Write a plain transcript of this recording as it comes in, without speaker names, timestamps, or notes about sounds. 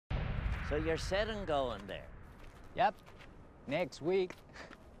So you're set on going there? Yep. Next week,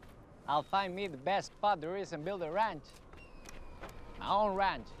 I'll find me the best spot there is and build a ranch. My own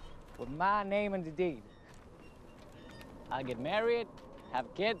ranch, with my name in the deed. I'll get married,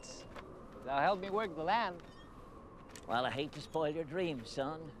 have kids. They'll help me work the land. Well, I hate to spoil your dreams,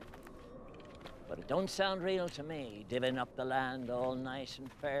 son. But it don't sound real to me, divvying up the land all nice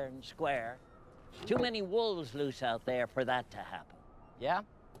and fair and square. Too many wolves loose out there for that to happen. Yeah?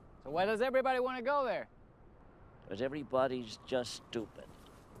 So why does everybody want to go there? Because everybody's just stupid.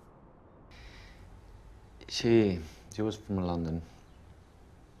 She was from London,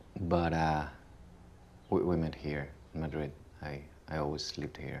 but we met here in Madrid. I always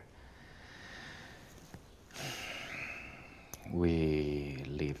lived here. We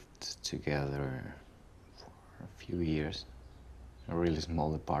lived together for a few years, a really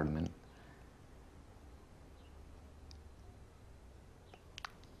small apartment.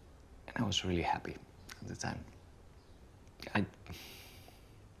 And I was really happy at the time. I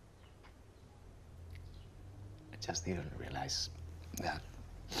just didn't realize that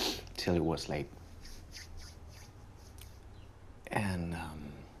till it was late. And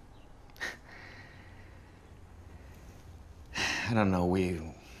I don't know, we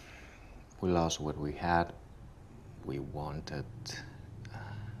lost what we had. We wanted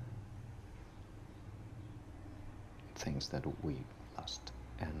things that we lost.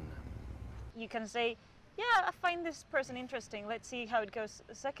 And you can say, yeah, I find this person interesting. Let's see how it goes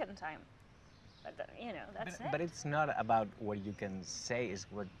a second time. But, you know, that's it. But it's not about what you can say, it's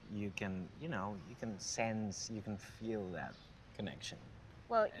what you can, you can sense, you can feel that connection.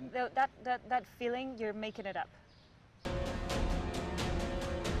 Well, that feeling, you're making it up.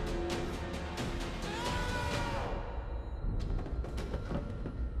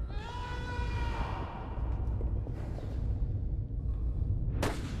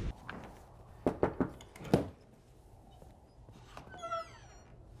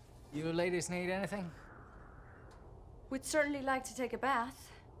 You ladies need anything? We'd certainly like to take a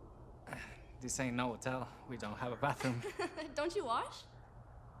bath. This ain't no hotel. We don't have a bathroom. Don't you wash?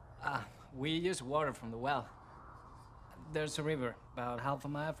 We use water from the well. There's a river about half a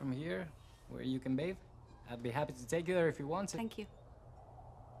mile from here where you can bathe. I'd be happy to take you there if you want to. Thank you.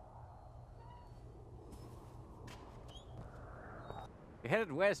 You're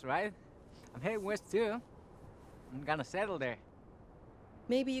headed west, right? I'm heading west too. I'm gonna settle there.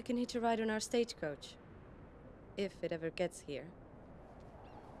 Maybe you can hitch a ride on our stagecoach, if it ever gets here.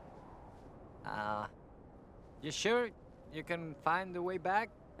 You sure you can find the way back?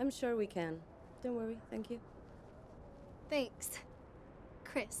 I'm sure we can. Don't worry, thank you. Thanks,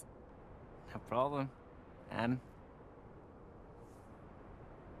 Chris. No problem. And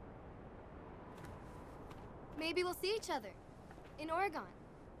Maybe we'll see each other in Oregon.